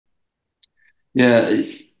Yeah,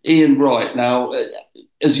 Ian Wright. Now,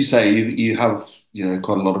 as you say, you have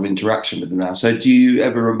quite a lot of interaction with him now. So, do you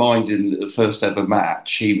ever remind him that the first ever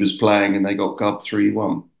match he was playing and they got gubbed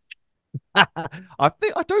 3-1?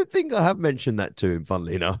 I don't think I have mentioned that to him,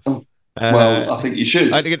 funnily enough. Oh, well, Uh, I think you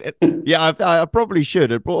should. I think yeah, I probably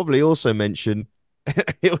should. I'd probably also mention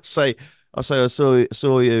he'll say, I'll say I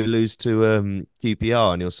saw you lose to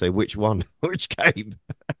QPR, and he'll say which one, which game?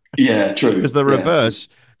 Yeah, Because true. the Yeah, reverse,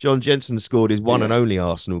 John Jensen scored his one and yeah, only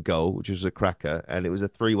Arsenal goal, which was a cracker, and it was a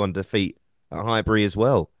 3-1 defeat at Highbury as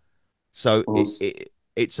well. So was.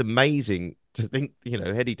 it's amazing to think,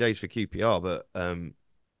 heady days for QPR, but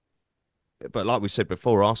like we said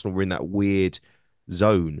before, Arsenal were in that weird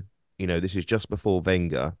zone. This is just before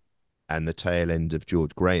Wenger and the tail end of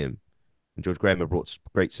George Graham. And George Graham had brought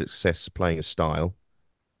great success playing a style.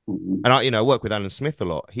 Mhm. And I work with Alan Smith a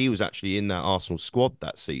lot. He was actually in that Arsenal squad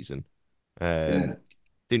that season. Yeah,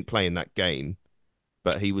 Didn't play in that game,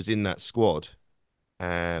 but he was in that squad.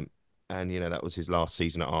 Um, and that was his last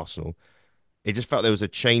season at Arsenal. It just felt there was a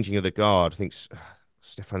changing of the guard. I think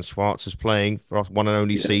Stefan Schwarz was playing for us one and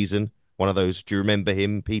only yeah, season. One of those. Do you remember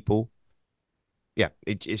him, people? Yeah,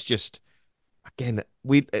 it's just again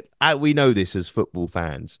we know this as football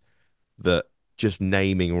fans that just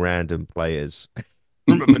naming random players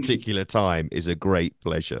from a particular time is a great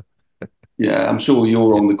pleasure. yeah. I'm sure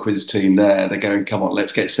you're Yeah. on the quiz team there. They're going, come on,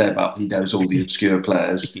 let's get Seb up. He knows all the obscure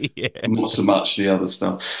players, Yeah. not so much the other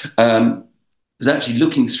stuff. I was actually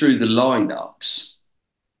looking through the lineups.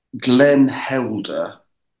 Glenn Helder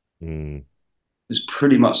Mm. is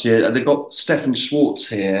pretty much it. They've got Stefan Schwartz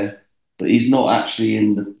here, but he's not actually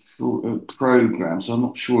in the program, so I'm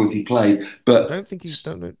not sure if he played. I But don't think he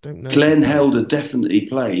don't know if he Glenn played. Helder definitely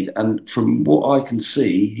played, and from what I can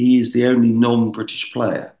see, he is the only non-British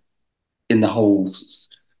player in the whole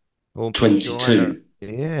Well, I'm pretty sure I know. 22.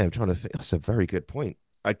 Yeah, I'm trying to think. That's a very good point.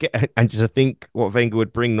 I get, and just to think what Wenger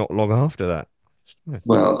would bring not long after that. Just trying to think.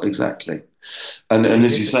 Well, exactly. And And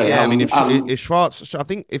as you if say, yeah, I mean, Alan, if Schwartz, I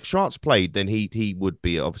think if Schwartz played, then he would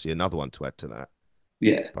be obviously another one to add to that.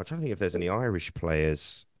 yeah. But I'm trying to think if there's any Irish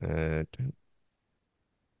players.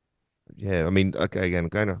 Yeah, I mean, okay, again,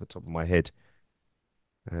 going off the top of my head.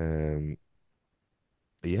 Um,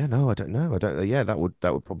 yeah, no, I don't know. I don't. Yeah, that would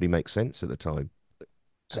probably make sense at the time.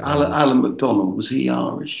 So And Alan McDonald, was he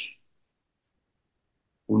Irish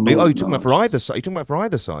or oh, you're Northern talking about for Irish? either side. You're talking about for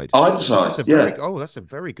either side. Either side, yeah. That's a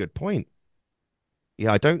very good point.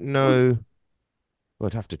 Yeah, I don't know. Well,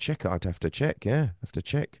 I'd have to check. I'd have to check. Yeah, have to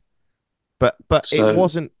check. But it So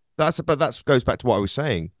wasn't. But that goes back to what I was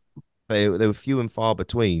saying. They were few and far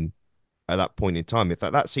between at that point in time. In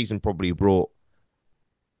fact, that season probably brought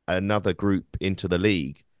another group into the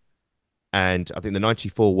league. And I think the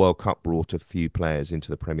 '94 World Cup brought a few players into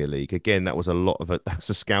the Premier League. Again, that was a lot of it. That's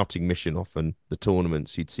a scouting mission. Often the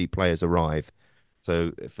tournaments, you'd see players arrive.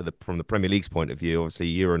 So from the Premier League's point of view, obviously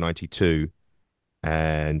Euro '92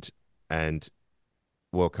 and and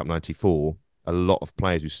World Cup '94, a lot of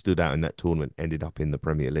players who stood out in that tournament ended up in the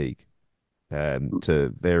Premier League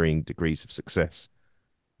to varying degrees of success.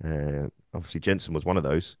 Obviously, Jensen was one of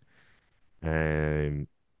those. Um,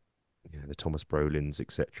 the Thomas Brolins,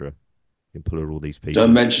 etc. You can pull all these don't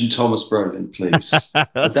people. mention Thomas Brolin, please.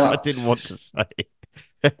 I That didn't want to say.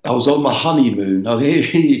 I was on my honeymoon. Oh, here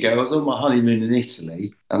you go. I was on my honeymoon in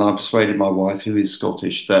Italy, and I persuaded my wife, who is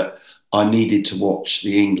Scottish, that I needed to watch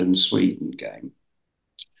the England-Sweden game.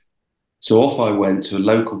 So off I went to a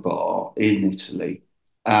local bar in Italy,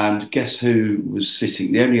 and guess who was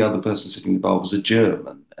sitting? The only other person sitting in the bar was a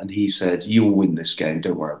German, and he said, "You'll win this game.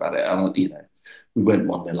 Don't worry about it." And we went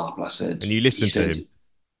 1-0 up. And I said, And you he listened to said, him.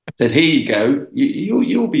 "Here you go.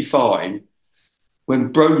 You'll be fine."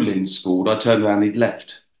 When Brolin scored, I turned around, he'd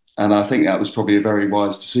left. And I think that was probably a very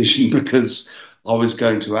wise decision because I was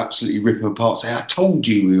going to absolutely rip him apart, say, I told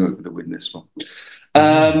you we weren't going to win this one.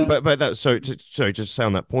 Yeah, Um, but that sorry, just to say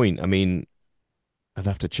on that point. I mean, I'd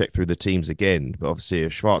have to check through the teams again. But obviously,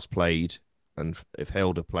 if Schwartz played and if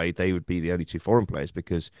Helder played, they would be the only two foreign players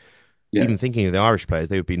because yeah, even thinking of the Irish players,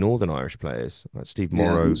 they would be Northern Irish players like Steve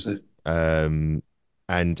yeah, I think Morrow, so. um,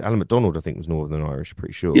 and Alan McDonald. I think was Northern Irish,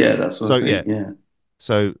 pretty sure. Yeah, that's what So I yeah, think. Yeah.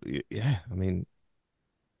 yeah. I mean,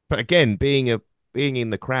 but again, being in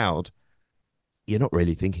the crowd, you're not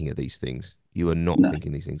really thinking of these things. You are not No.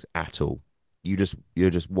 thinking these things at all. You're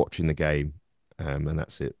just watching the game, and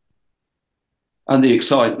that's it. And the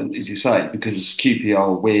excitement, as you say, because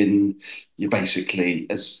QPR win, you're basically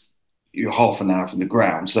as you're half an hour from the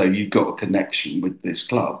ground, so you've got a connection with this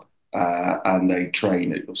club, and they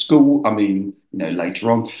train at your school. I mean,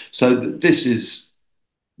 later on. So this is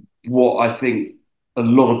what I think a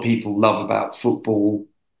lot of people love about football.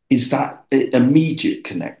 is that immediate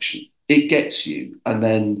connection. It gets you. And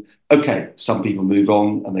then, okay, some people move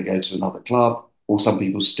on and they go to another club, or some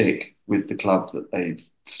people stick with the club that they've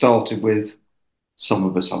started with. Some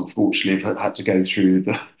of us, unfortunately, have had to go through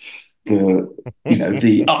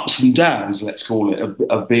the ups and downs, let's call it,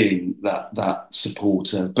 of being that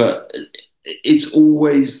supporter. But it's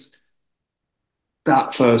always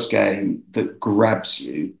that first game that grabs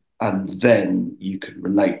you, and then you can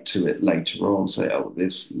relate to it later on, say, oh,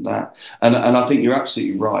 this and that. And I think you're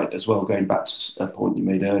absolutely right as well, going back to a point you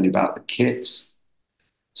made earlier about the kits.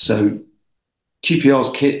 So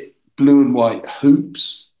QPR's kit, blue and white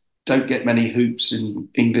hoops, don't get many hoops in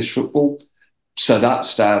English football. So that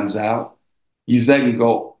stands out. You've then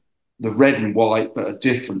got the red and white, but a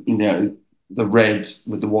different, the red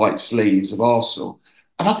with the white sleeves of Arsenal.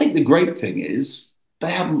 And I think the great thing is they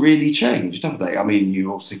haven't really changed, have they? I mean,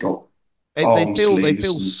 you obviously got They arm feel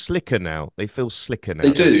sleeves and slicker now. They feel slicker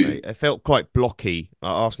they now, don't they? do. It felt quite blocky.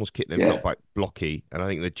 Arsenal's kit then felt Yeah. quite blocky, and I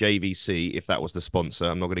think the JVC, if that was the sponsor,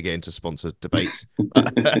 I'm not going to get into sponsor debates.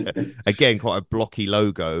 But again, quite a blocky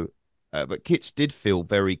logo, but kits did feel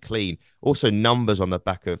very clean. Also, numbers on the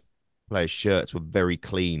back of players' shirts were very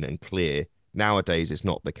clean and clear. Nowadays, it's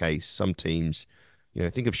not the case. Some teams,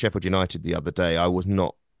 think of Sheffield United the other day. I was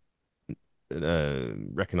not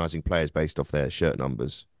recognizing players based off their shirt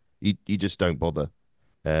numbers. You just don't bother.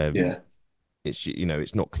 Um, Yeah.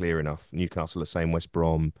 it's not clear enough. Newcastle the same, West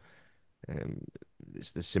Brom. Um,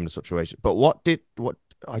 it's the similar situation. But what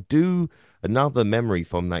I do another memory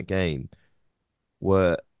from that game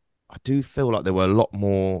were I do feel like there were a lot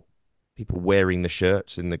more people wearing the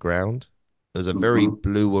shirts in the ground. There's a very Mm-hmm.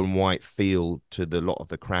 blue and white feel to the lot of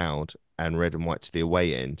the crowd, and red and white to the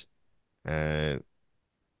away end. Uh,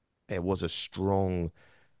 there was a strong,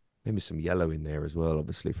 maybe some yellow in there as well,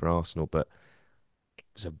 obviously for Arsenal, but it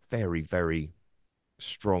was a very, very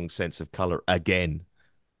strong sense of colour again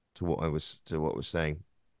to what I was saying.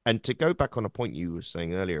 And to go back on a point you were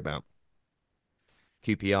saying earlier about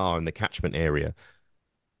QPR and the catchment area,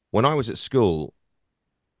 when I was at school,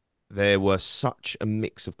 there were such a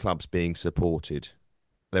mix of clubs being supported.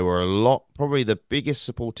 There were a lot, probably the biggest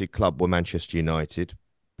supported club were Manchester United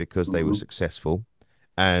because they were Mm-hmm. successful.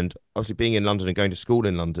 And obviously, being in London and going to school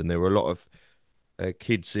in London, there were a lot of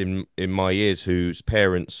kids in my years whose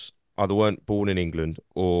parents either weren't born in England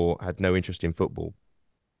or had no interest in football,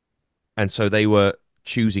 and so they were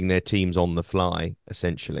choosing their teams on the fly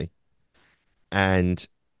essentially. And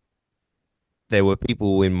there was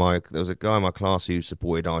a guy in my class who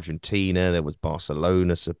supported Argentina. There was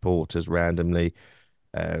Barcelona supporters randomly.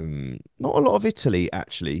 Not a lot of Italy,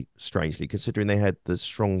 actually, strangely, considering they had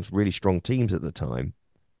really strong teams at the time.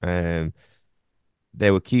 Um,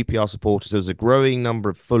 there were QPR supporters. There was a growing number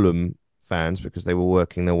of Fulham fans because they were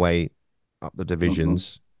working their way up the Mm-hmm.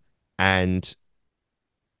 divisions. And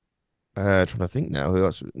trying to think now who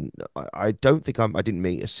else. I don't think I didn't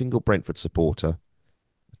meet a single Brentford supporter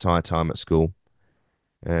the entire time at school.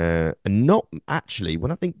 And not actually,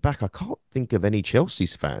 when I think back, I can't think of any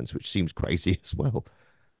Chelsea's fans, which seems crazy as well,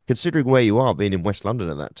 considering where you are, being in West London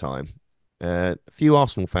at that time. A few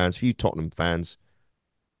Arsenal fans, a few Tottenham fans,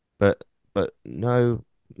 but no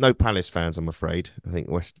Palace fans. I'm afraid. I think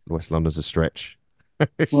West London's a stretch.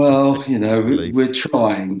 Well, To believe. we're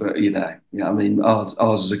trying, but yeah, I mean, ours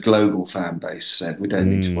is a global fan base, so we don't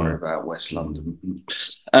need to worry Mm, about West mm, London.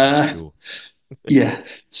 I'm Uh, sure. yeah.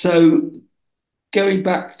 So going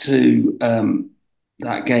back to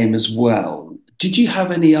that game as well, did you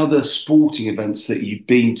have any other sporting events that you've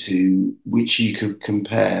been to which you could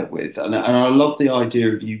compare with? And I love the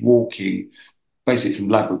idea of you walking basically from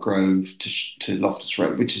Ladbroke Grove to Loftus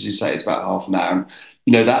Road, which, as you say, is about half an hour.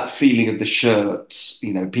 And, that feeling of the shirts.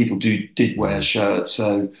 People did wear Mm. shirts,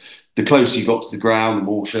 so the closer you got to the ground, the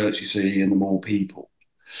more shirts you see and the more people.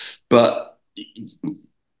 But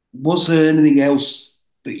was there anything else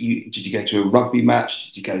that did you go to a rugby match?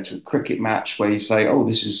 Did you go to a cricket match where you say, "Oh,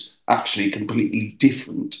 this is actually completely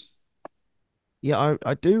different"? Yeah,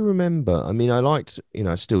 I do remember. I mean,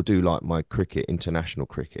 I still do like my cricket, international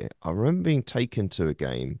cricket. I remember being taken to a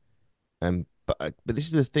game, and but this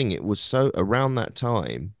is the thing. It was so around that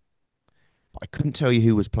time, I couldn't tell you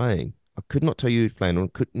who was playing. I could not tell you who was playing, or I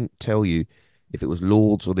couldn't tell you if it was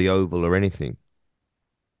Lords or the Oval or anything.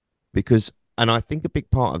 Because, and I think a big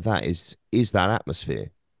part of that is that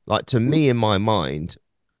atmosphere. Like to me, in my mind,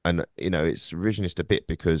 and it's revisionist a bit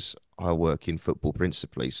because I work in football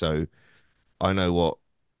principally, so I know what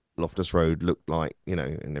Loftus Road looked like,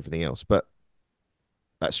 and everything else. But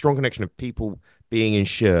that strong connection of people being in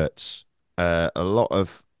shirts, a lot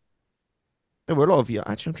of there were a lot of, yeah,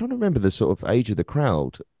 actually I'm trying to remember the sort of age of the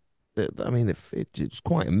crowd. I mean, it's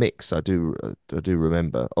quite a mix. I do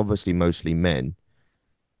remember. Obviously, mostly men,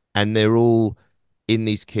 and they're all in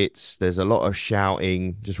these kits. There's a lot of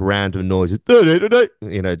shouting, just random noises.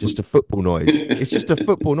 You know, just a football noise. It's just a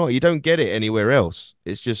football noise. You don't get it anywhere else.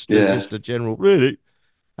 It's Yeah. just a general really.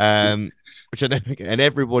 Um, which I know, and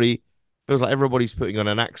everybody feels like everybody's putting on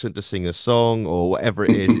an accent to sing a song or whatever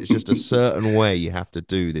it is. It's just a certain way you have to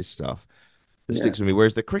do this stuff that Yeah. sticks with me.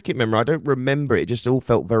 Whereas the cricket memory, I don't remember it. It just all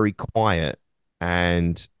felt very quiet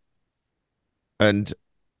and and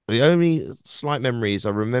the only slight memory is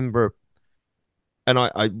I remember,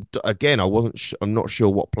 and again I wasn't, I'm not sure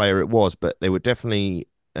what player it was, but they were definitely.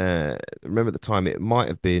 Remember at the time it might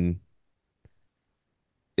have been.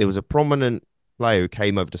 It was a prominent player who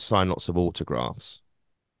came over to sign lots of autographs,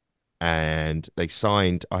 and they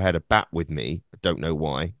signed. I had a bat with me. I don't know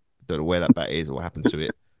why. Don't know where that bat is or what happened to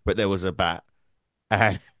it, but there was a bat,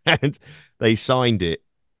 and, and they signed it.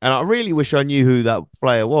 And I really wish I knew who that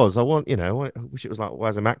player was. I want, I wish it was like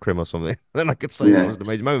Wazam Akram or something. Then I could say that Yeah. was an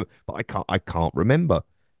amazing moment. But I can't remember.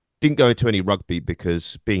 Didn't go into any rugby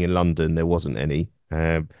because being in London, there wasn't any.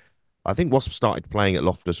 I think Wasp started playing at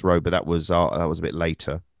Loftus Road, but that was a bit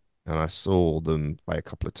later. And I saw them play a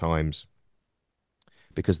couple of times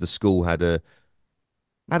because the school had a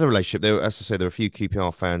relationship. There, as I say, there were a few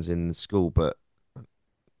QPR fans in the school, but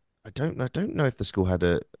I don't know if the school had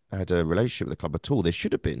a relationship with the club at all. There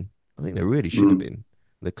should have been. I think there really should have Mm. been.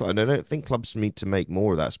 And I don't think clubs need to make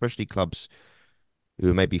more of that, especially clubs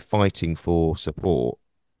who are maybe fighting for support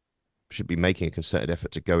should be making a concerted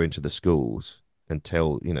effort to go into the schools and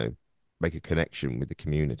make a connection with the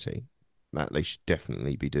community. That they should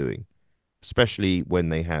definitely be doing, especially when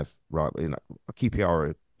they have right. QPR are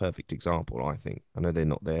a perfect example. I think. I know they're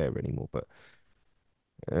not there anymore, but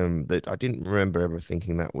that I didn't remember ever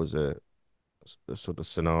thinking that was a sort of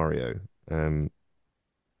scenario. Um,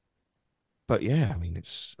 but yeah, I mean,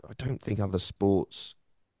 I don't think other sports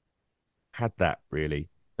had that really.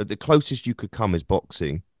 The closest you could come is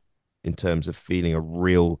boxing in terms of feeling a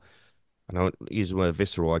real, I don't use the word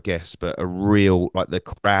visceral, I guess, but a real, like the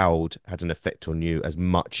crowd had an effect on you as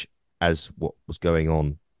much as what was going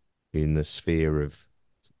on in the sphere of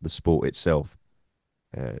the sport itself.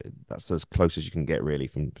 Uh, that's as close as you can get really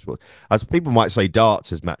from sport. As people might say,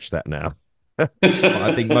 darts has matched that now. But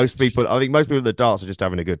I think most people at the darts are just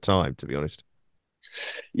having a good time, to be honest.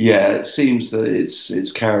 Yeah, it seems that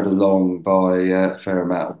it's carried along by a fair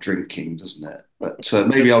amount of drinking, doesn't it? But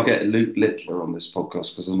maybe I'll get Luke Littler on this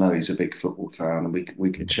podcast because I know he's a big football fan, and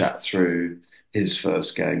we can Yeah. chat through his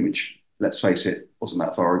first game, which let's face it, wasn't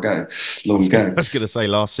that far ago, I long was gonna, ago. I was gonna say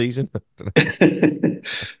last season.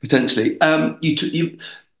 Potentially.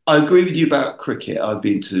 I agree with you about cricket. I've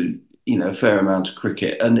been to, a fair amount of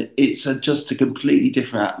cricket, and it's just a completely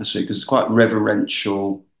different atmosphere because it's quite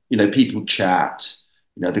reverential. People chat.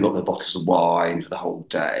 They've got their bottles of wine for the whole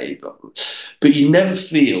day, but you never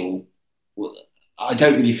feel. Well, I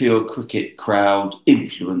don't really feel a cricket crowd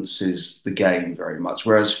influences the game very much.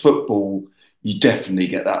 Whereas football, you definitely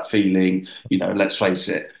get that feeling. Let's face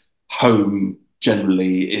it, home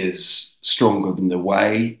generally is stronger than the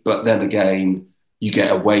away. But then again, you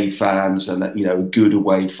get away fans, and a good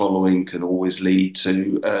away following can always lead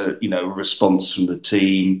to a response from the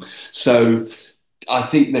team. So I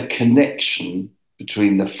think the connection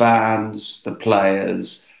between the fans, the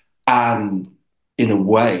players, and in a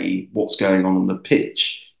way, what's going on the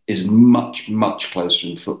pitch is much, much closer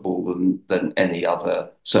in football than any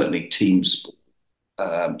other, certainly team sport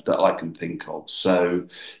that I can think of. So,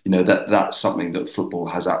 that's something that football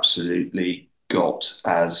has absolutely got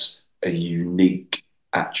as a unique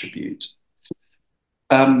attribute.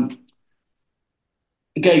 Um,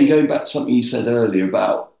 Again, going back to something you said earlier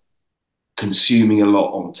about consuming a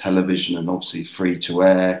lot on television and obviously free to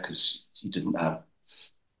air because you didn't have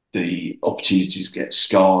the opportunities to get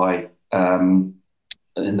Sky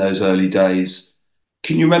in those early days.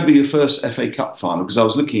 Can you remember your first FA Cup final? Because I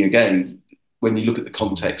was looking again, when you look at the Mm,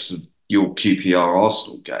 context of your QPR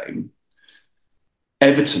Arsenal game,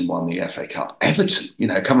 Everton won the FA Cup. Everton,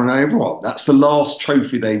 coming over what? That's the last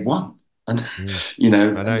trophy they won. And, mm.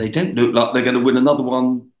 I and know. they don't look like they're going to win another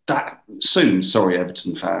one that soon. Sorry,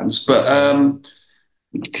 Everton fans. But Yeah, I know.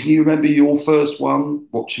 can you remember your first one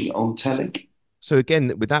watching it on So, telly? so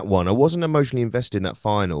again, with that one, I wasn't emotionally invested in that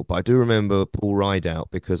final, but I do remember Paul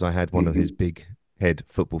Rideout because I had one of his Mm-hmm. big head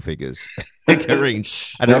football figures arranged,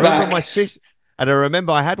 and I They're remember back. and I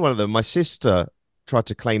remember I had one of them. My sister tried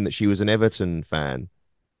to claim that she was an Everton fan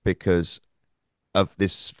because of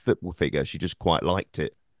this football figure. She just quite liked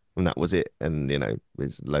it, and that was it. And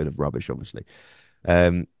it's a load of rubbish, obviously.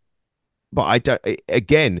 Um, but I don't.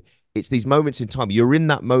 Again, it's these moments in time. You're in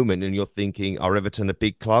that moment and you're thinking, "Are Everton a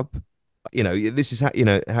big club?" You know, this is how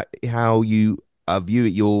how you view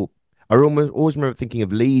it. I always remember thinking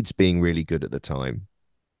of Leeds being really good at the time,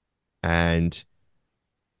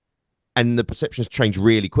 and the perceptions changed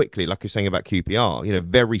really quickly. Like you're saying about QPR, you know,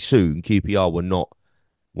 very soon QPR were not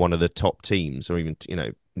one of the top teams, or even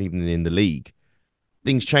even in the league.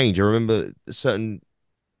 Things change. I remember certain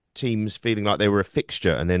teams feeling like they were a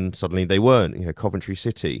fixture, and then suddenly they weren't. You know, Coventry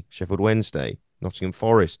City, Sheffield Wednesday, Nottingham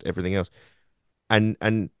Forest, everything else,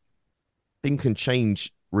 and things can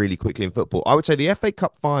change really quickly in football. I would say the FA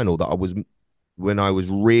Cup final that I was when I was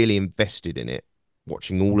really invested in it,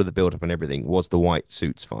 watching all of the build up and everything, was the white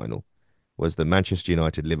suits final, was the Manchester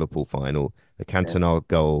United Liverpool final, the Yeah, Cantona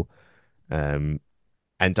goal. Um,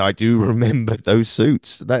 and I do remember those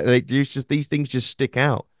suits. That they just these things just stick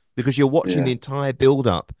out because you're watching the yeah, entire build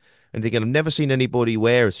up and thinking, I've never seen anybody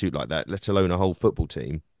wear a suit like that, let alone a whole football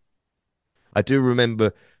team. I do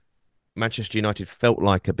remember Manchester United felt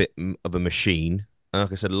like a bit of a machine.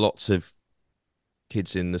 Like I said, lots of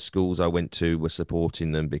kids in the schools I went to were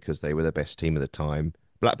supporting them because they were the best team at the time.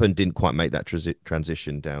 Blackburn didn't quite make that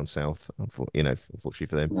transition down south, unfortunately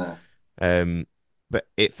for them. yeah, Um, but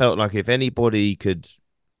it felt like if anybody could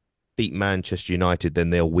beat Manchester United,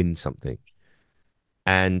 then they'll win something.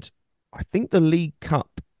 And I think the League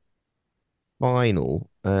Cup final,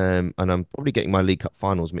 and I'm probably getting my League Cup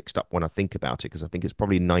finals mixed up when I think about it because I think it's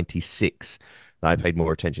probably '96 that I paid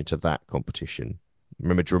more attention to that competition. I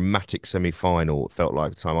remember dramatic semi-final. It felt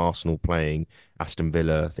like the time Arsenal playing Aston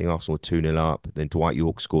Villa. I think Arsenal were 2-0 up. Then Dwight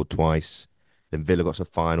York scored twice. Then Villa got to the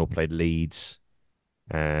final, played Leeds.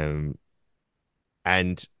 Um,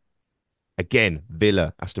 and again,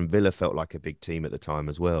 Aston Villa felt like a big team at the time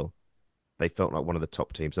as well. They felt like one of the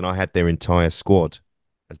top teams, and I had their entire squad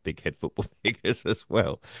as big head football figures as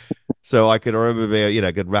well. So I could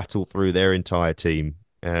remember, could rattle through their entire team.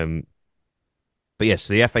 But yes,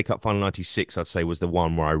 the FA Cup final '96, I'd say, was the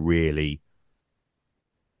one where I really,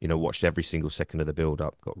 watched every single second of the build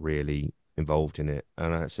up, got really involved in it.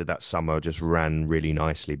 And I said that summer just ran really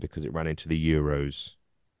nicely because it ran into the Euros.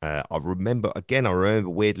 I remember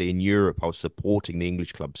weirdly in Europe, I was supporting the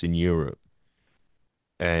English clubs in Europe.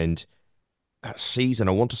 And that season,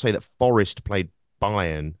 I want to say that Forest played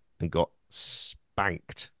Bayern and got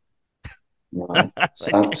spanked. right.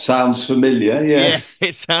 Sounds familiar. Yeah, Yeah,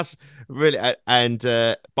 it sounds really.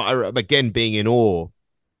 But I'm again being in awe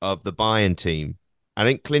of the Bayern team. I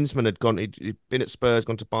think Klinsmann he'd been at Spurs,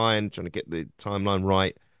 gone to Bayern, trying to get the timeline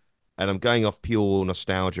right. And I'm going off pure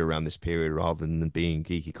nostalgia around this period rather than being a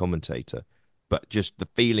geeky commentator. But just the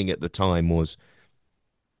feeling at the time was,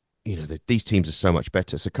 these teams are so much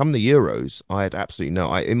better. So come the Euros, I had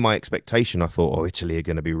absolutely in my expectation, I thought, oh, Italy are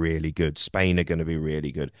going to be really good. Spain are going to be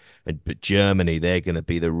really good. But Germany, they're going to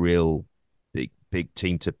be the real big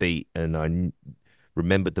team to beat. And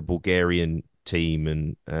remembered the Bulgarian team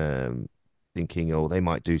and thinking, oh, they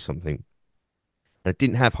might do something. I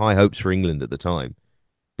didn't have high hopes for England at the time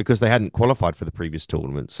because they hadn't qualified for the previous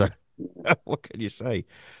tournament. So what can you say?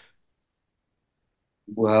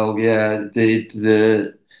 well, yeah.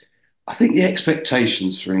 The I think the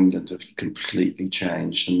expectations for England have completely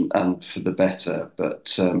changed and for the better. But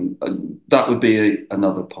that would be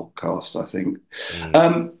another podcast, I think. Mm.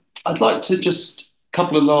 Um, I'd like to just a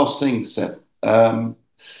couple of last things, Seb.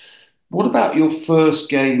 What about your first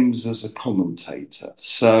games as a commentator?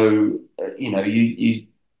 So, you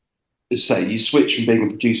say you switched from being a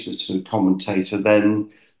producer to a commentator,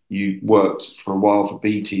 then you worked for a while for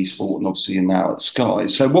BT Sport, and obviously you're now at Sky.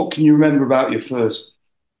 So, what can you remember about your first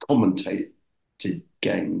commentated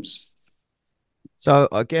games? So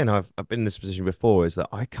again, I've been in this position before. Is that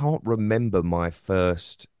I can't remember my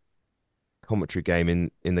first commentary game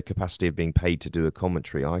in the capacity of being paid to do a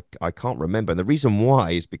commentary. I can't remember, and the reason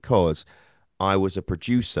why is because I was a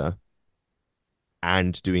producer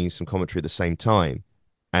and doing some commentary at the same time,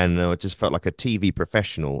 and I just felt like a TV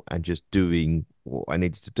professional and just doing what I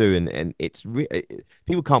needed to do. And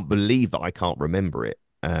people can't believe that I can't remember it,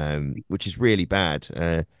 which is really bad.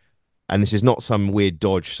 And this is not some weird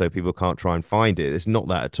dodge so people can't try and find it. It's not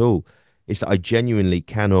that at all. It's that I genuinely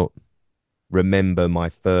cannot remember my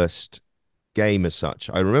first game as such.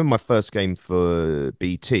 I remember my first game for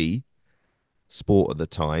BT Sport at the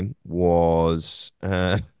time was,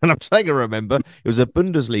 and I'm saying I remember, it was a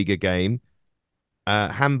Bundesliga game.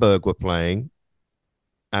 Hamburg were playing,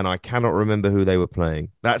 and I cannot remember who they were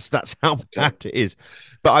playing. That's how Okay, bad it is.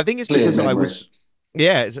 But I think it's clear because I memory. was,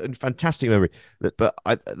 yeah, it's a fantastic memory. But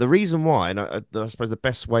the reason why, and I suppose the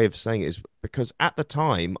best way of saying it is because at the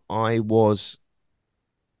time I was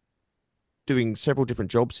doing several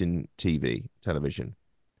different jobs in television.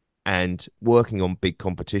 and working on big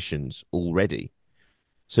competitions already.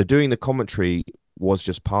 So doing the commentary was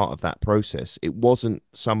just part of that process. It wasn't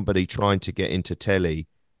somebody trying to get into telly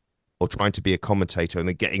or trying to be a commentator and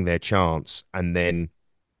then getting their chance and then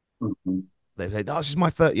Mhm. they say, oh, this is my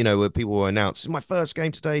first, where people will announce, this is my first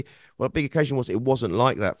game today. What a big occasion was. It wasn't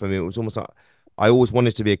like that for me. It was almost like I always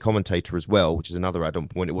wanted to be a commentator as well, which is another add-on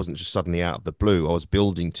point. It wasn't just suddenly out of the blue. I was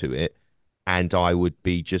building to it and I would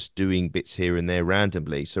be just doing bits here and there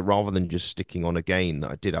randomly. So rather than just sticking on a game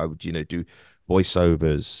that I did, I would, do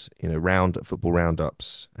voiceovers, football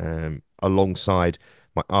roundups, alongside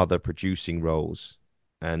my other producing roles.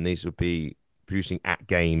 And these would be producing at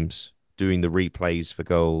games, doing the replays for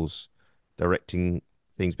goals, directing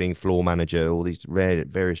things, being floor manager, all these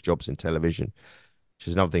various jobs in television, which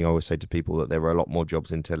is another thing I always say to people, that there are a lot more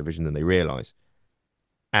jobs in television than they realize.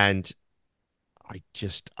 And I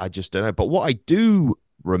just don't know. But what I do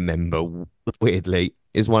remember, weirdly,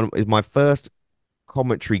 is my first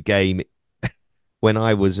commentary game when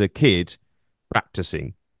I was a kid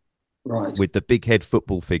practicing Right. with the big head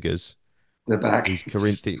football figures. They're back. These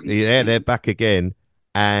Corinthian, yeah, they're back again,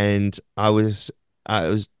 and I was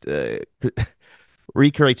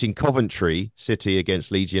recreating Coventry City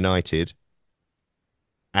against Leeds United,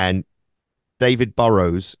 and David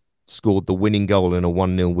Burrows scored the winning goal in a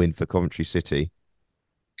 1-0 win for Coventry City.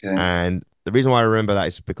 Okay. And the reason why I remember that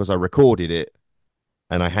is because I recorded it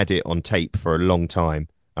and I had it on tape for a long time.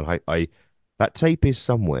 And I that tape is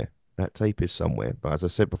somewhere. That tape is somewhere. But as I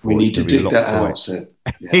said We before, it's need to going to be dig that locked away. out, so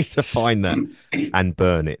I yeah. need to find that and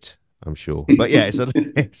burn it, I'm sure. But yeah,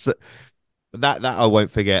 that I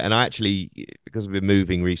won't forget. And I actually, because I've been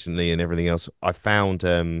moving recently and everything else, I found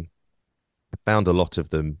a lot of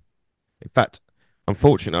them. In fact,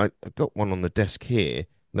 unfortunately, I got one on the desk here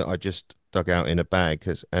that I just dug out in a bag.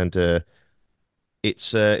 And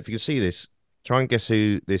it's if you can see this, try and guess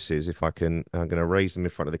who this is. If I can, I'm going to raise them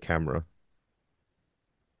in front of the camera.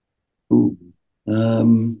 Ooh.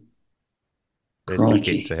 Um, There's the kit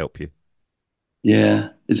Crikey. to help you. Yeah.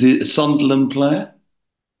 Is it a Sunderland player?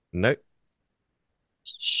 No,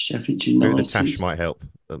 Sheffield maybe the tash United? might help.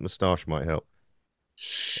 The moustache might help.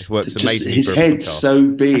 This works Just amazingly his for a head's podcast. so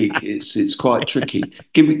big, it's quite tricky.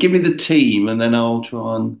 Give me the team, and then I'll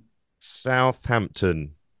try and.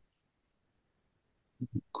 Southampton.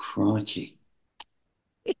 Crikey.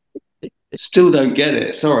 Still don't get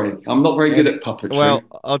it. Sorry, I'm not very good Any at puppetry. well,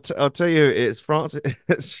 I'll tell you, it's Francis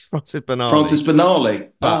it's Francis Francis Benali, Benali.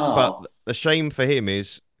 but Ah. the shame for him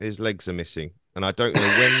is his legs are missing, and I don't know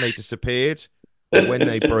when they disappeared or when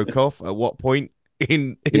they broke off. At what point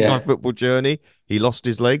in my Yeah. football journey he lost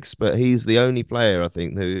his legs, but he's the only player I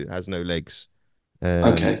think who has no legs. Um,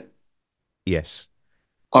 Okay. yes,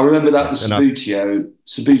 I remember that with yes, and I've Sabutio.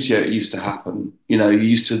 Sabutio, it used to happen. You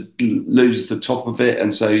used to lose the top of it,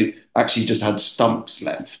 and so actually just had stumps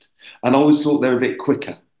left. And I always thought they were a bit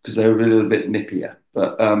quicker because they were a little bit nippier.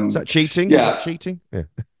 But is that cheating? Is that yeah, cheating? Yeah.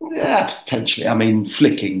 yeah, potentially. I mean,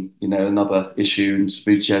 flicking, another issue in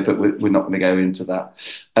Sabutio, but we're not going to go into that.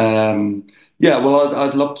 Yeah, well,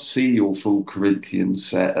 I'd love to see your full Corinthians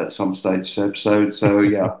set at some stage, Seb. So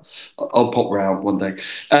yeah, I'll pop round one day.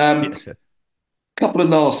 Yeah. Couple of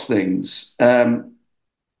last things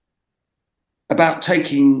about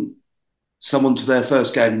taking someone to their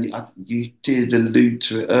first game. You did allude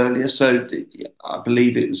to it earlier, so I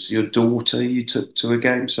believe it was your daughter you took to a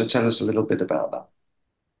game. So tell us a little bit about that.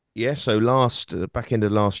 Yeah, so last back end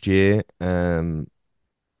of last year,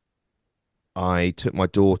 I took my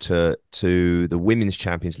daughter to the Women's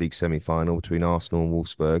Champions League semi-final between Arsenal and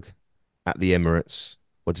Wolfsburg at the Emirates.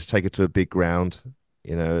 Wanted to take her to a big ground,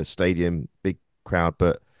 a stadium, big crowd,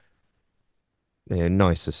 but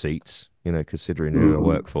nicer seats, considering who I Mm-hmm.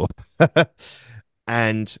 work for.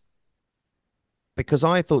 And because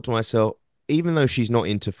I thought to myself, even though she's not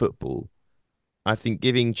into football, I think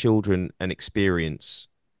giving children an experience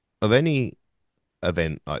of any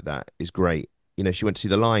event like that is great. She went to see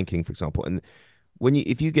The Lion King, for example, and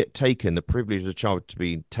if you get taken, the privilege of a child to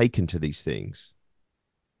be taken to these things,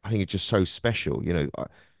 I think it's just so special.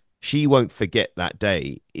 She won't forget that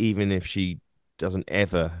day, even if she doesn't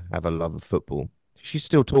ever have a love of football. She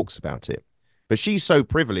still talks about it, but she's so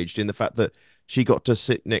privileged in the fact that she got to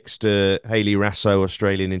sit next to Hayley Rasso,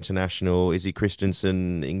 Australian international, Izzy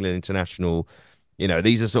Christensen, England international.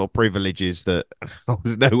 These are sort of privileges that I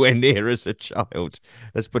was nowhere near as a child.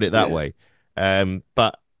 Let's put it that Yeah. way.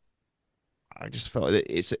 But I just felt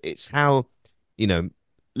it's how you know.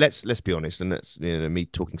 Let's be honest, and that's me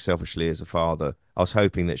talking selfishly as a father. I was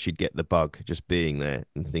hoping that she'd get the bug just being there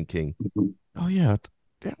and thinking, Mhm. "Oh yeah,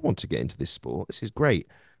 I want to get into this sport. This is great."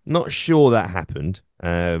 Not sure that happened.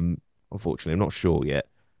 Unfortunately, I'm not sure yet.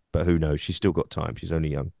 But who knows? She's still got time. She's only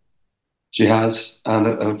young. She has, and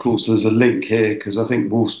of course, there's a link here because I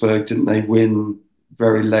think Wolfsburg didn't they win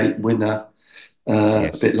very late winner,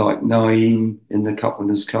 a bit Yes. like Naeem in the Cup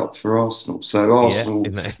Winners' Cup for Arsenal. So Yeah. Arsenal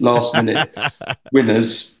In last minute that.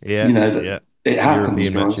 winners, Yeah. that Yeah. it In happens,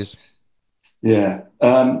 European guys. matches. Yeah.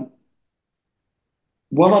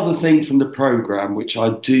 One other thing from the program, which I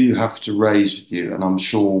do have to raise with you, and I'm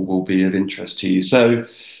sure will be of interest to you. So,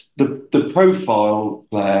 the profile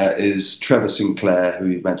player is Trevor Sinclair, who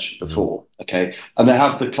you mentioned Mm. before. Okay, and they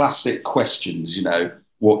have the classic questions.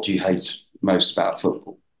 What do you hate most about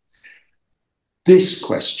football? This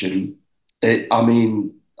question, I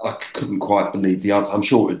mean, I couldn't quite believe the answer. I'm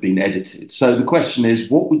sure it had been edited. So the question is,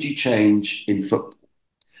 what would you change in football?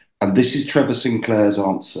 And this is Trevor Sinclair's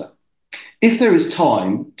answer. If there is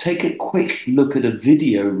time, take a quick look at a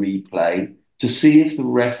video replay to see if the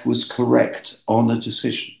ref was correct on a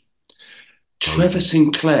decision. Trevor Amazing.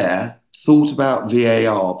 Sinclair thought about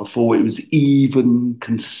VAR before it was even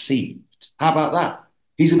conceived. How about that?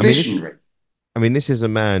 He's a I mean, this. visionary. I mean, this is a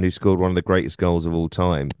man who scored one of the greatest goals of all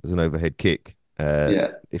time as an overhead kick,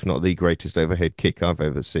 Yeah, if not the greatest overhead kick I've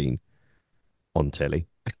ever seen on telly.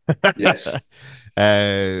 yes.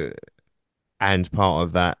 uh, and part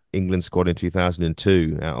of that England squad in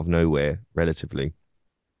 2002, out of nowhere, relatively.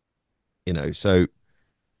 So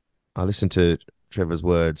I listened to Trevor's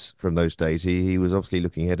words from those days. He was obviously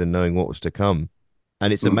looking ahead and knowing what was to come.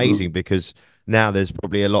 And it's Hmm. amazing because now there's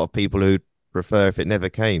probably a lot of people who prefer if it never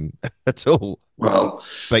came at all. Well,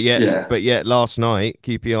 But yet, yeah. but yet, last night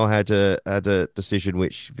QPR had a decision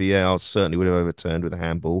which VAR certainly would have overturned with a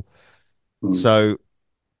handball. Mm. So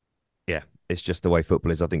yeah, it's just the way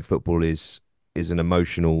football is. I think football is an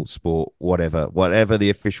emotional sport. Whatever the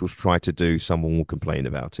officials try to do, someone will complain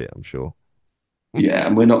about it. I'm sure. Yeah,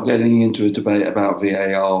 and we're not getting into a debate about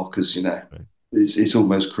VAR because it's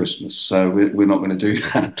almost Christmas, so we're not going to do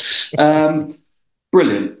that.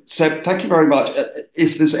 Brilliant. So thank you very much.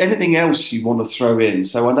 If there's anything else you want to throw in,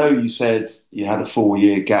 so I know you said you had a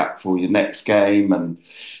 4-year gap for your next game, and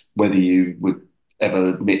whether you would ever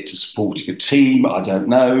admit to supporting a team, I don't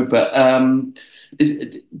know. But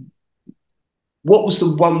is, what was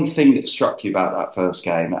the one thing that struck you about that first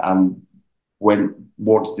game, and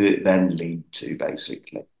what did it then lead to,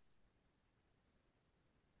 basically?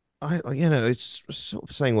 It's sort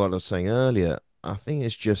of saying what I was saying earlier. I think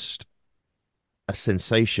it's just a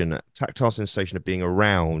sensation, a tactile sensation of being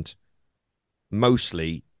around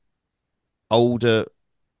mostly older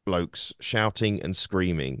blokes shouting and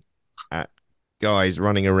screaming at guys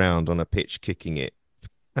running around on a pitch kicking it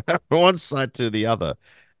from one side to the other.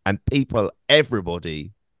 And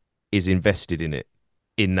everybody is invested in it,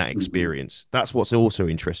 in that Mhm. experience. That's what's also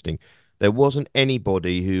interesting. There wasn't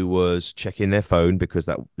anybody who was checking their phone because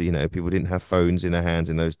people didn't have phones in their hands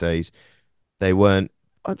in those days. They weren't.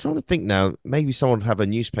 I'm trying to think now. Maybe someone would have a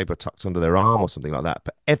newspaper tucked under their arm or something like that.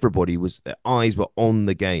 But their eyes were on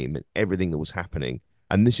the game and everything that was happening.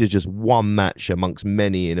 And this is just one match amongst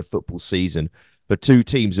many in a football season for two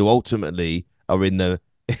teams who ultimately are in the,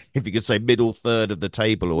 if you could say, middle third of the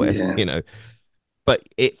table or whatever, Yeah, But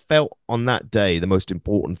it felt on that day the most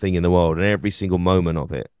important thing in the world, and every single moment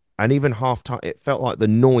of it. And even half time, it felt like the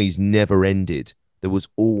noise never ended. There was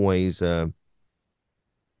always a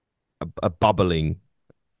bubbling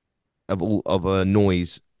of a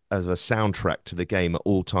noise as a soundtrack to the game at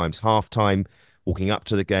all times. Half time, walking up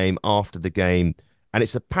to the game, after the game, and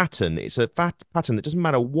it's a pattern. It's a pattern that doesn't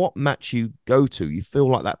matter what match you go to. You feel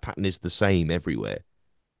like that pattern is the same everywhere.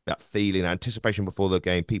 That feeling, anticipation before the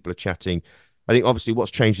game. People are chatting. I think obviously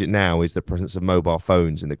what's changed it now is the presence of mobile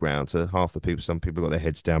phones in the ground. So half the people, some people got their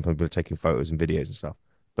heads down, people are taking photos and videos and stuff.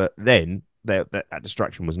 But then that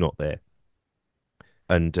distraction was not there.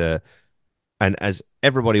 And and as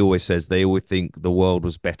everybody always says, they always think the world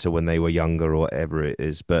was better when they were younger or whatever it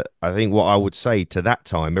is. But I think what I would say to that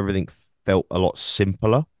time, everything felt a lot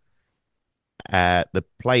simpler. The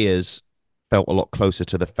players felt a lot closer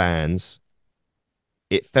to the fans.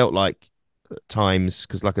 It felt like at times,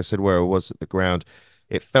 because like I said, where I was at the ground,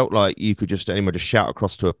 it felt like you could just anyone just shout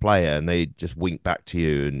across to a player and they just wink back to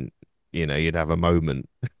you, and you'd have a moment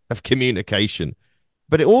of communication.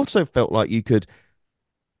 But it also felt like you could,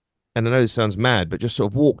 and I know this sounds mad, but just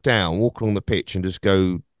sort of walk along the pitch and just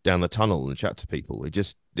go down the tunnel and chat to people.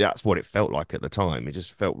 That's what it felt like at the time. It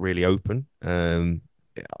just felt really open.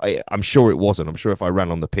 I'm sure it wasn't. I'm sure if I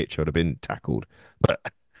ran on the pitch, I'd have been tackled. But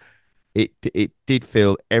it did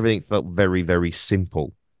feel everything felt very very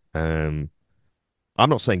simple. Um, I'm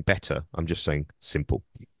not saying better. I'm just saying simple.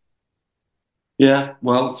 yeah.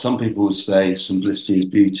 Well, some people would say simplicity is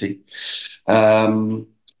beauty. Um,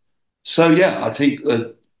 so yeah, I think.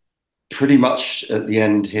 pretty much at the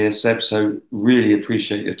end here, Seb. So really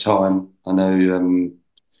appreciate your time. I know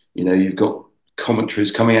you've got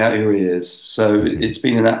commentaries coming out your ears, so it's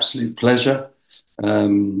been an absolute pleasure.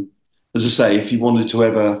 Um, as I say, if you wanted to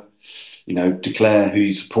ever, declare who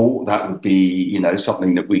you support, that would be,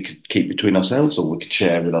 something that we could keep between ourselves or we could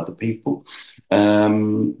share with other people.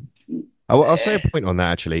 Um, I'll say a point on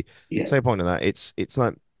that actually. yeah. Say a point on that. It's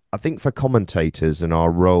like I think for commentators and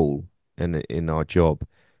our role in our job,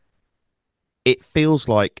 it feels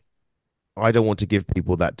like I don't want to give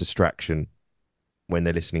people that distraction when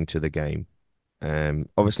they're listening to the game.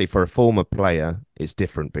 Obviously, for a former player, it's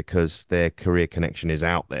different because their career connection is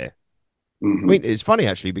out there. I mean, Hmm. it's funny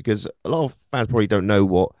actually because a lot of fans probably don't know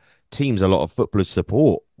what teams a lot of footballers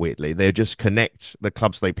support. Weirdly, they just connect the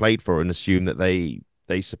clubs they played for and assume that they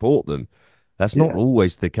support them. That's not Yeah.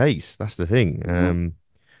 always the case. That's the thing. Hmm.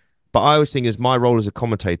 But I always think, as my role as a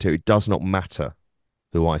commentator, it does not matter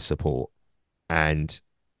who I support, and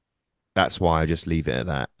that's why I just leave it at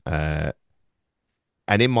that.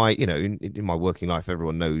 And in my, in my working life,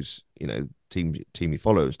 everyone knows, team you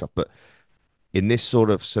follow and stuff. But in this sort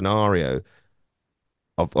of scenario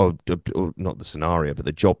of not the scenario, but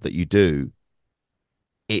the job that you do,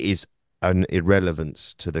 it is an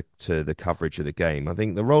irrelevance to the coverage of the game. I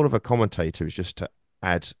think the role of a commentator is just to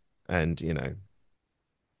add, and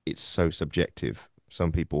it's so subjective.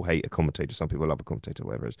 Some people hate a commentator, some people love a commentator,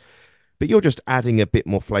 whatever it is. But you're just adding a bit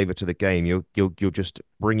more flavour to the game. You're just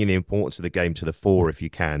bringing the importance of the game to the fore if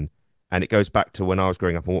you can. And it goes back to when I was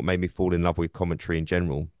growing up and what made me fall in love with commentary in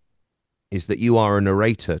general is that you are a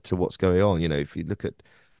narrator to what's going on. If you look at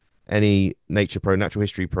any natural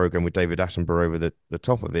history program with David Attenborough over the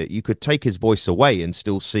top of it, you could take his voice away and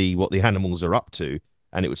still see what the animals are up to,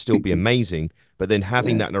 and it would still be amazing. But then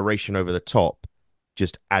having Yeah. that narration over the top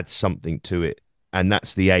just adds something to it. And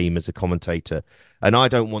that's the aim as a commentator. And I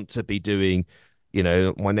don't want to be doing,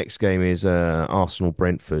 my next game is Arsenal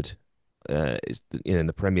Brentford, is in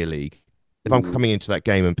the Premier League. If I'm Hmm. coming into that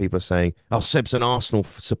game and people are saying, "Oh, Seb's an Arsenal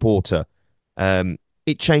supporter," um,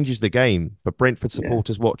 it changes the game for Brentford Yeah.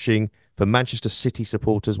 supporters watching, for Manchester City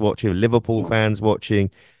supporters watching, Liverpool Sure. fans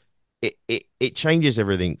watching. It changes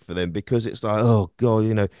everything for them because it's like, oh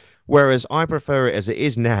God, Whereas I prefer it as it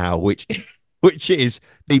is now, which which is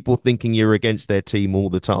people thinking you're against their team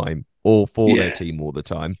all the time or for their Yeah. team all the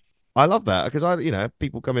time. I love that because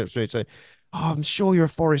people coming up to me and saying, "Oh, I'm sure you're a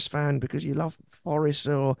Forest fan because you love Forest,"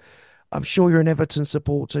 or "I'm sure you're an Everton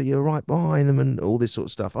supporter, you're right behind them," and all this sort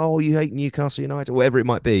of stuff. "Oh, you hate Newcastle United," whatever it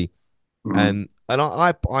might be. Hmm. And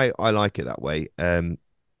I like it that way.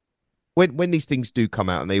 When these things do come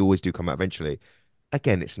out, and they always do come out eventually,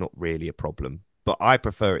 again, it's not really a problem. But I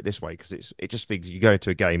prefer it this way because it just thinks you go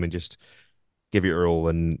into a game and just give it your all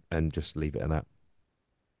and just leave it at that.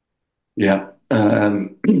 Yeah.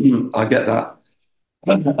 I get that.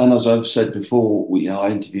 And as I've said before, I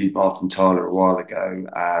interviewed Martin Tyler a while ago,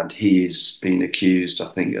 and he's been accused, I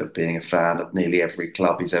think, of being a fan of nearly every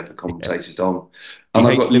club he's ever Yeah. commentated on. He And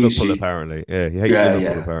I've hates got news for Liverpool you. apparently. Yeah, he hates Yeah, Liverpool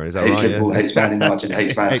yeah. apparently. Is that Hates right? Liverpool, hates Man United,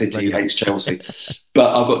 hates Man Hates Man City, United. hates Chelsea.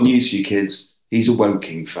 But I've got news for you kids. He's a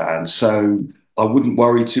Woking fan. So I wouldn't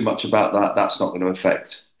worry too much about that. That's not going to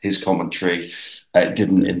affect his commentary. It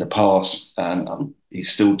didn't Yeah. in the past, and he's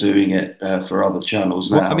still doing it for other channels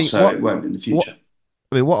What I now. mean, So it won't in the what future.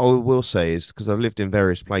 what I will say is because I've lived in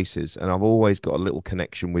various places and I've always got a little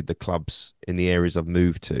connection with the clubs in the areas I've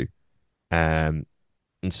moved to. Um,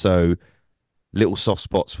 and so little soft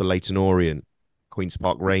spots for Leighton Orient, Queens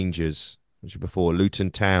Park Rangers, which before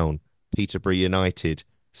Luton Town, Peterborough United,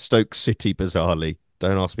 Stoke City, bizarrely.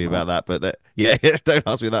 Don't ask me Right. about that, but yeah, don't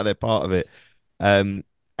ask me that. They're part of it. Um,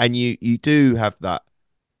 and you do have that.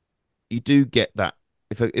 You do get that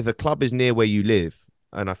if a club is near where you live,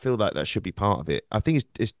 and I feel like that should be part of it. I think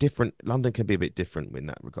it's different. London can be a bit different in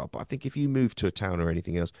that regard, but I think if you move to a town or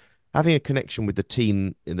anything else, having a connection with the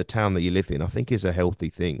team in the town that you live in, I think is a healthy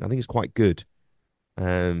thing. I think it's quite good.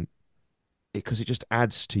 Um, because it just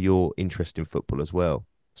adds to your interest in football as well,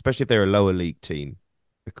 especially if they're a lower league team,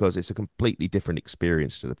 because it's a completely different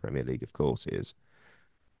experience to the Premier League. Of course, it is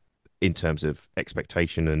in terms of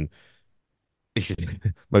expectation and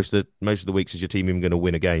most of the weeks is your team even going to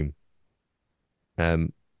win a game.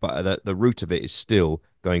 But the root of it is still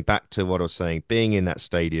going back to what I was saying, being in that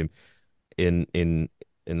stadium in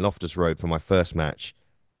Loftus Road for my first match,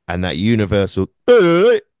 and that universal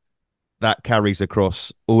that carries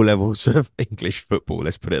across all levels of English football.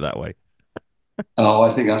 Let's put it that way. Oh,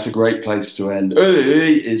 I think that's a great place to end.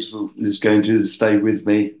 Is going to stay with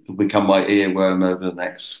me, will become my earworm over the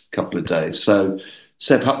next couple of days. So,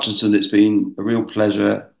 Seb Hutchinson, it's been a real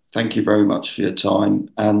pleasure. Thank you very much for your time.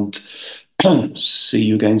 And See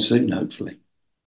you again soon, hopefully.